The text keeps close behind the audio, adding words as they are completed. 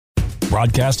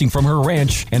Broadcasting from her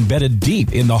ranch embedded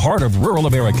deep in the heart of rural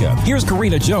America, here's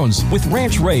Karina Jones with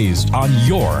Ranch Raised on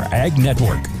your Ag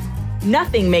Network.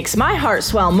 Nothing makes my heart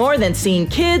swell more than seeing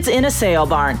kids in a sale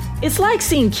barn. It's like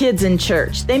seeing kids in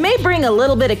church. They may bring a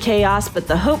little bit of chaos, but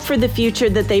the hope for the future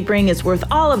that they bring is worth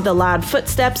all of the loud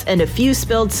footsteps and a few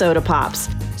spilled soda pops.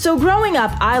 So growing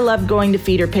up, I loved going to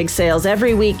feeder pig sales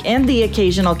every week and the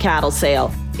occasional cattle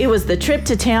sale. It was the trip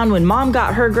to town when Mom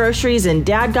got her groceries and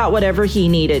Dad got whatever he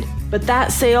needed. But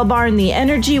that sale barn, the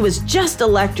energy was just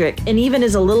electric, and even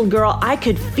as a little girl, I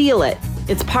could feel it.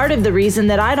 It's part of the reason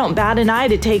that I don't bat an eye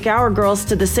to take our girls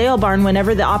to the sale barn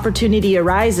whenever the opportunity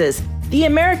arises. The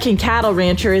American cattle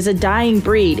rancher is a dying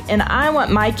breed, and I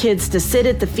want my kids to sit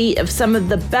at the feet of some of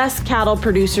the best cattle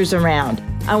producers around.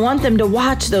 I want them to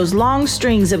watch those long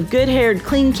strings of good-haired,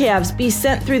 clean calves be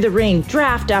sent through the ring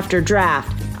draft after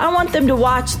draft. I want them to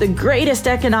watch the greatest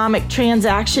economic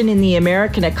transaction in the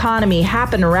American economy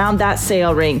happen around that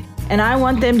sale ring. And I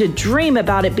want them to dream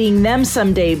about it being them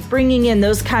someday, bringing in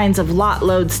those kinds of lot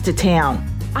loads to town.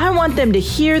 I want them to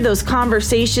hear those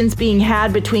conversations being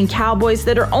had between cowboys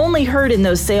that are only heard in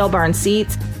those sale barn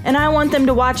seats. And I want them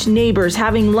to watch neighbors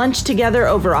having lunch together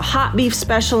over a hot beef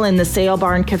special in the sale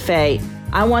barn cafe.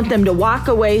 I want them to walk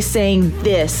away saying,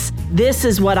 this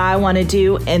is what I want to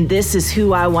do, and this is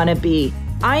who I want to be.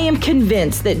 I am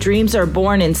convinced that dreams are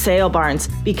born in sale barns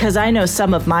because I know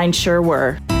some of mine sure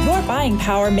were. Your buying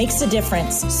power makes a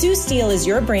difference. Sioux Steel is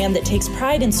your brand that takes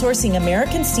pride in sourcing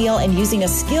American steel and using a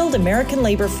skilled American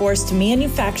labor force to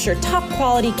manufacture top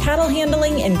quality cattle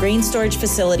handling and grain storage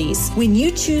facilities. When you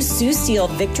choose Sioux Steel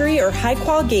Victory or High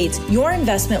Qual gates, your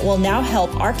investment will now help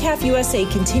RCAF USA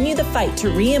continue the fight to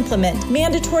re-implement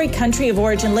mandatory country of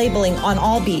origin labeling on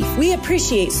all beef. We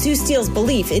appreciate Sioux Steel's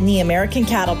belief in the American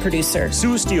cattle producer.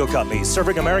 Sioux Steel Company,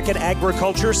 serving American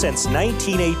agriculture since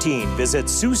 1918. Visit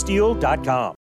SiouxSteel.com.